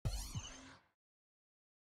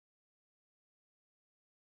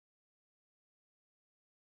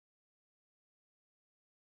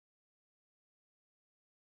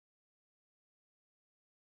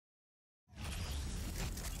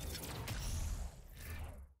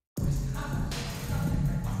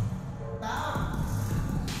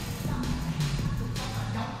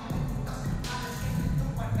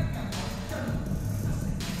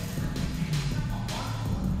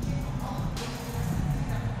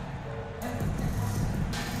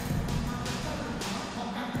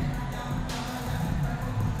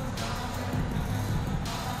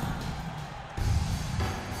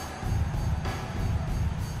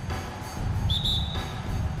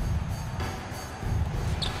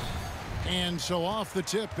And so off the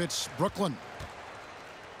tip, it's Brooklyn.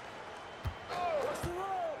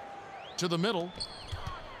 To the middle.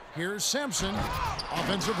 Here's Sampson.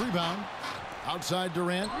 Offensive rebound. Outside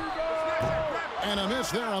Durant. And a miss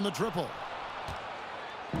there on the triple.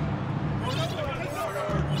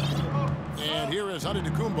 And here is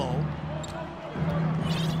Antetokounmpo.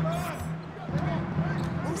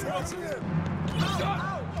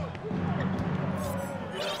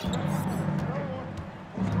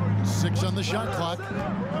 6 on the shot clock.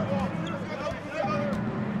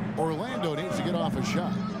 Orlando needs to get off a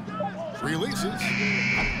shot. Releases.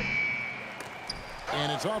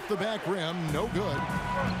 And it's off the back rim. No good.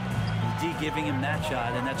 D giving him that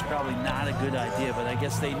shot, and that's probably not a good idea, but I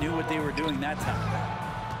guess they knew what they were doing that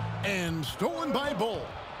time. And stolen by Bol.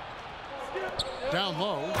 Down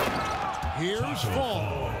low. Here's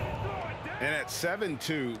Fall. And at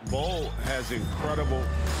 7'2", Bol has incredible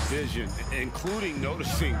vision, including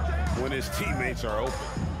noticing when his teammates are open.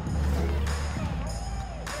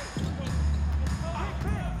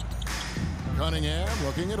 Cunningham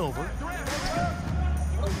looking it over.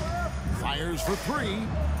 Fires for 3.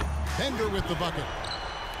 Bender with the bucket.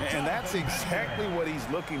 And that's exactly what he's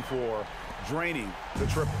looking for, draining the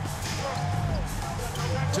triple.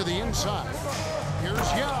 To the inside.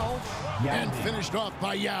 Here's Yao. And finished off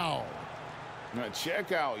by Yao. Now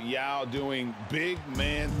check out Yao doing big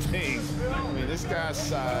man things. I mean, this guy's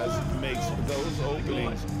size makes those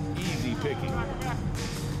openings easy picking.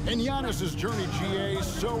 And Giannis's journey, GA,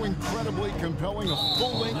 so incredibly compelling. A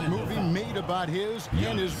full-length movie made about his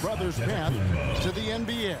and his brother's path to the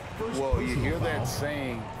NBA. Well, you hear that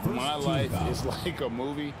saying, my life is like a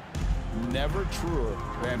movie. Never truer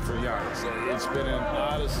than for Giannis. It's been an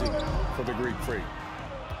odyssey for the Greek Freak.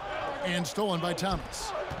 And stolen by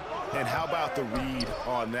Thomas. And how about the read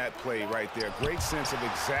on that play right there? Great sense of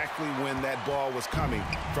exactly when that ball was coming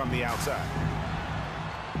from the outside.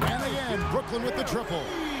 And again, Brooklyn with the triple.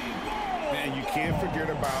 And you can't forget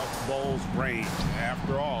about Bol's range.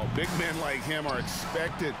 After all, big men like him are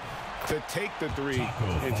expected to take the 3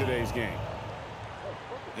 in today's game.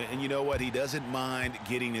 And you know what? He doesn't mind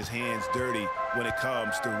getting his hands dirty when it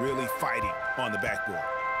comes to really fighting on the backboard.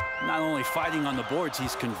 Not only fighting on the boards,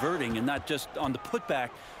 he's converting, and not just on the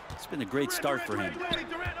putback. It's been a great start for him.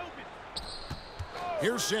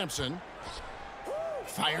 Here's Sampson.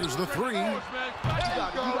 Fires the 3. You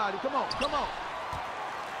got it. Come on, come on.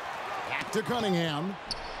 Back to Cunningham.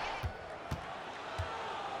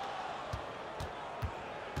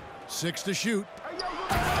 6 to shoot.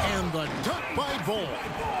 And the dunk by Bol.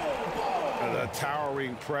 The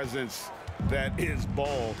towering presence that is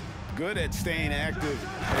Bol. Good at staying active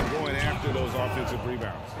and going after those offensive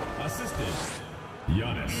rebounds. Assistant,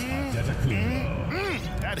 Giannis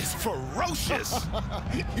Antetokounmpo. That is ferocious.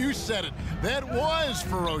 You said it. That was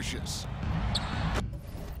ferocious.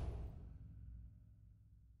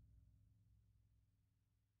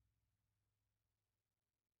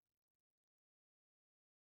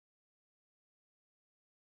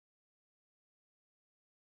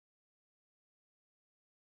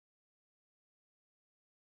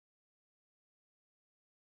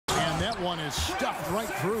 That one is stuffed right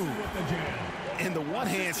through. And the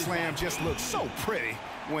one-hand slam just looks so pretty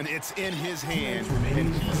when it's in his hand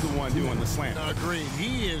and he's the one doing the slam. Agreed.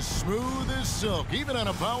 He is smooth as silk, even on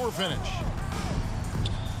a power finish.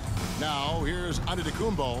 Now, here's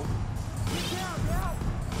Antetokounmpo.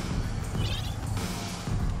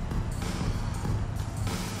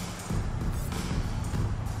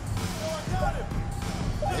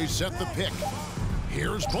 They set the pick.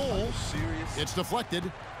 Here's Bol. It's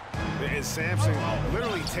deflected. And Sampson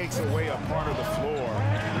literally takes away a part of the floor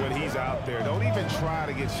when he's out there. Don't even try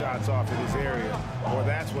to get shots off in his area, or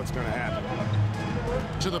that's what's going to happen.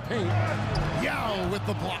 To the paint. Yao with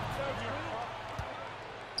the block.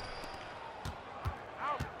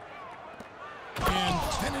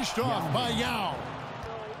 And finished off by Yao.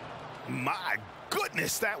 My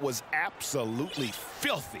goodness, that was absolutely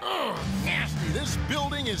filthy. Nasty. This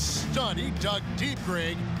building is stunned. He dug deep,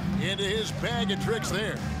 Greg, into his bag of tricks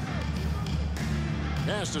there.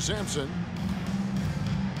 Pass to Sampson.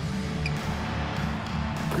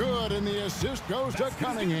 Good, and the assist goes to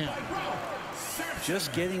Cunningham.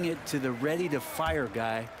 Just getting it to the ready-to-fire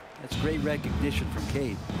guy. That's great recognition from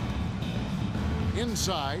Cade.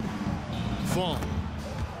 Inside. Fall.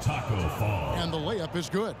 Taco Fall. And the layup is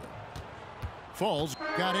good. Falls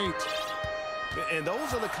got 8. And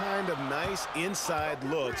those are the kind of nice inside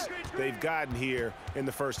looks they've gotten here in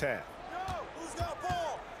the first half.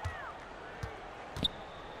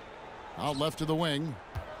 Out left to the wing.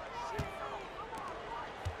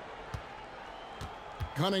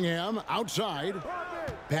 Cunningham outside.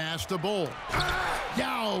 Pass to Bull.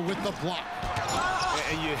 Yao with the block.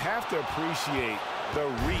 And you have to appreciate the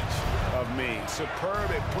reach of Ming. Superb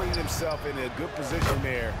at putting himself in a good position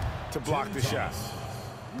there to block the shot.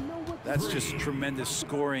 That's just tremendous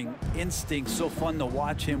scoring instinct. So fun to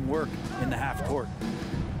watch him work in the half court.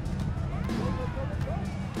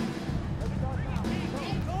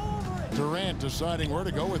 Durant deciding where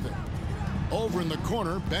to go with it. Over in the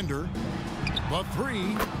corner, Bender. The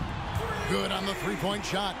three. Good on the three-point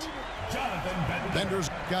shot. Bender's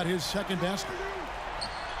got his second basket.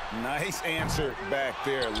 Nice answer back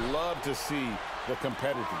there. Love to see the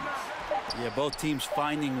competitiveness. Yeah, both teams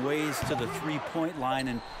finding ways to the three-point line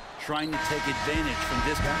and trying to take advantage from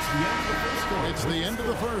distance. It's the end of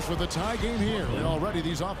the first with a tie game here. And already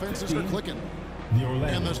these offenses are clicking. The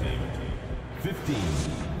Orlando State, 15.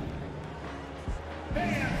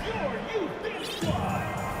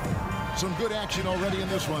 Some good action already in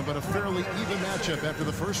this one, but a fairly even matchup after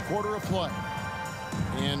the first quarter of play.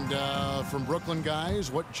 And from Brooklyn,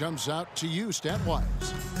 guys, what jumps out to you stat-wise?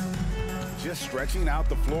 Just stretching out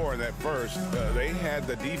the floor that first. They had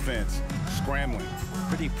the defense scrambling.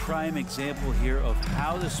 Pretty prime example here of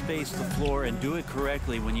how to space the floor and do it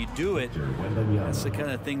correctly. When you do it, that's the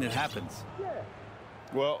kind of thing that happens.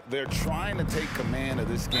 Well, they're trying to take command of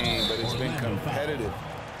this game, but it's been competitive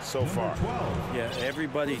so far. Yeah,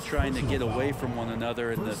 everybody trying to get away from one another,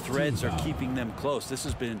 and the threads are keeping them close. This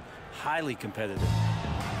has been highly competitive.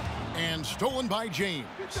 And stolen by James.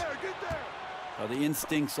 The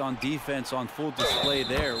instincts on defense on full display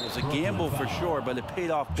there. It was a gamble for sure, but it paid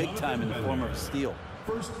off big time in the form of a steal.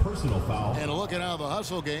 First personal foul. And look at how the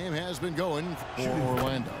hustle game has been going for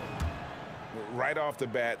Orlando. Right off the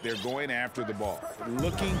bat, they're going after the ball,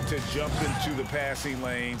 looking to jump into the passing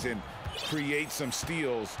lanes and create some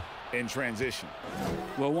steals in transition.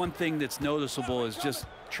 Well, one thing that's noticeable is just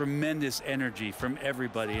tremendous energy from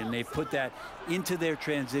everybody, and they put that into their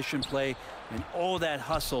transition play, and all that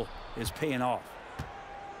hustle is paying off.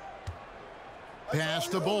 Pass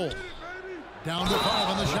to Bull. Down to 5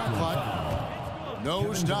 on the shot clock.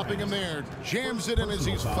 No stopping him there. Jams it in as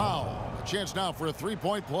he's fouled. A chance now for a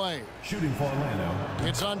three-point play. Shooting for Orlando.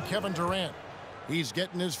 It's on Kevin Durant. He's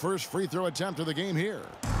getting his first free throw attempt of the game here.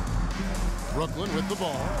 Brooklyn with the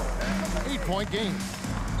ball. 8-point game.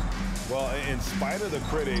 Well, in spite of the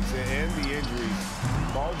critics and the injuries,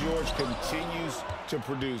 Paul George continues to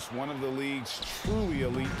produce one of the league's truly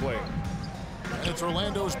elite players. And it's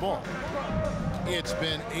Orlando's ball. It's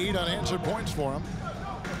been 8 unanswered points for him.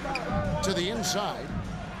 To the inside.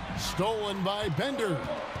 Stolen by Bender.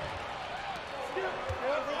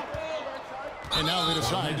 And now they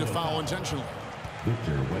decide to foul intentionally.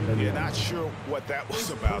 You're not sure what that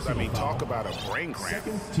was about. I mean, talk about a brain cramp.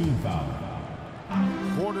 Second team foul.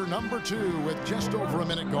 Quarter number 2 with just over a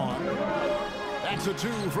minute gone. That's a 2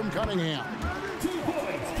 from Cunningham.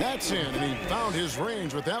 That's in, and he found his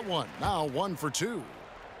range with that one. Now 1 for 2.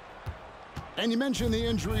 And you mentioned the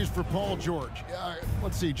injuries for Paul George.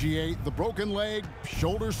 Let's see, GA, the broken leg,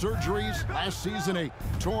 shoulder surgeries, last season a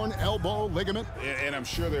torn elbow ligament. And I'm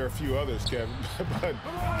sure there are a few others, Kevin, but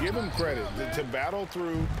give him credit. To battle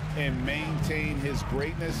through and maintain his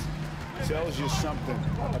greatness tells you something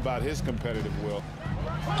about his competitive will.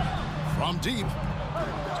 From deep,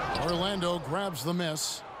 Orlando grabs the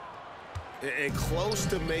miss. And close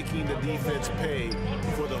to making the defense pay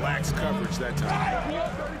for the lax coverage that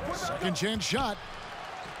time. Second chance shot.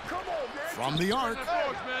 From the arc.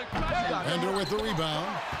 Bender with the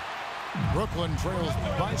rebound. Brooklyn trails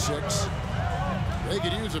by 6. They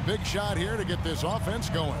could use a big shot here to get this offense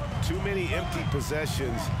going. Too many empty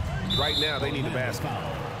possessions. Right now, they need a basket.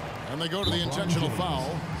 And they go to the intentional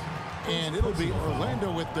foul. And it'll be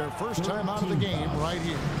Orlando with their first time out of the game right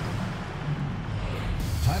here.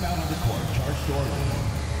 Timeout on the court. Charged to Orlando.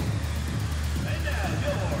 And now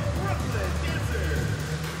your Brooklyn Dancers.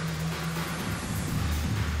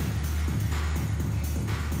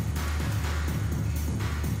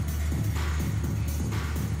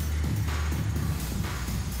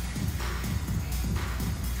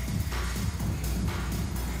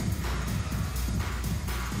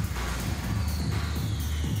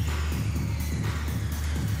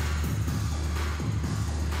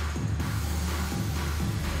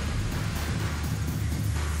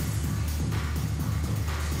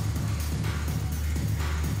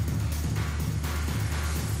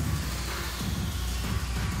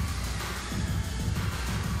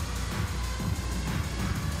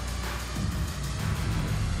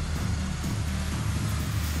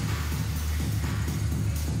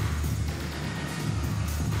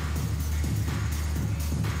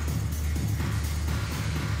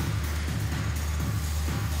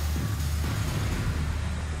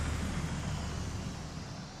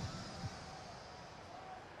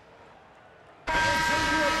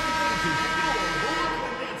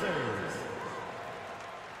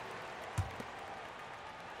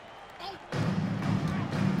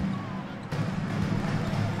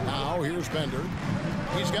 So here's Bender.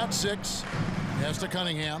 He's got 6. Pass to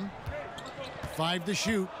Cunningham. 5 to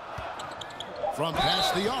shoot. From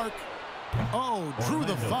past the arc. Oh, drew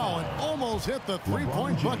the foul and almost hit the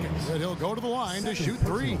three-point bucket. But he'll go to the line to shoot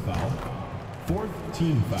 3. Fourth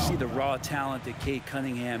team foul. See the raw talent that Cade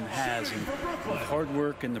Cunningham has, and with hard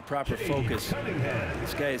work and the proper focus,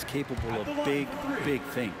 this guy is capable of big, big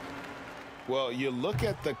things. Well, you look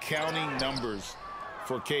at the counting numbers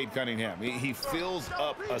for Cade Cunningham. He fills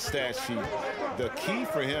up a stat sheet. The key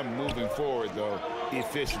for him moving forward, though,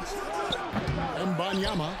 efficiency. And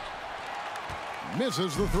Banyama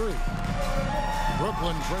misses the 3.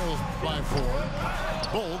 Brooklyn trails by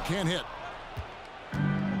 4. Bull can't hit.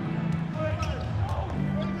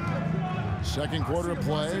 Second quarter of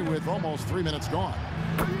play with almost 3 minutes gone.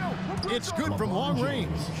 It's good from long range.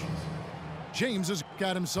 James has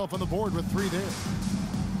got himself on the board with 3 there.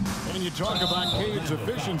 And you talk about Cade's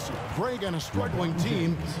efficiency. Greg, on a struggling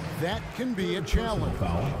team, that can be a challenge.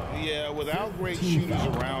 Yeah, without great shooters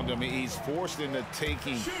around him, he's forced into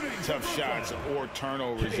taking tough shots or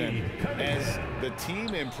turnovers. And as the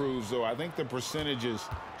team improves, though, I think the percentages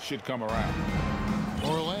should come around.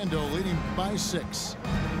 Orlando leading by 6.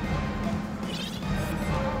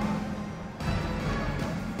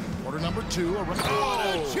 Quarter number 2.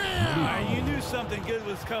 Oh, jam! You knew something good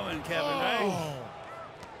was coming, Kevin, right?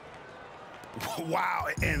 Wow,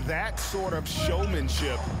 and that sort of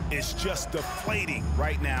showmanship is just deflating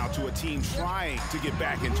right now to a team trying to get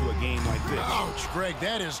back into a game like this. Ouch, Greg,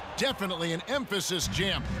 that is definitely an emphasis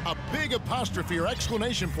jam. A big apostrophe or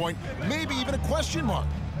exclamation point, maybe even a question mark.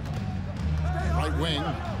 Right wing,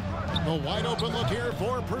 the wide open look here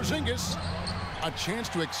for Porzingis. A chance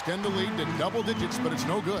to extend the lead to double digits, but it's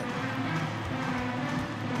no good.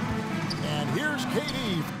 And here's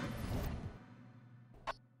KD.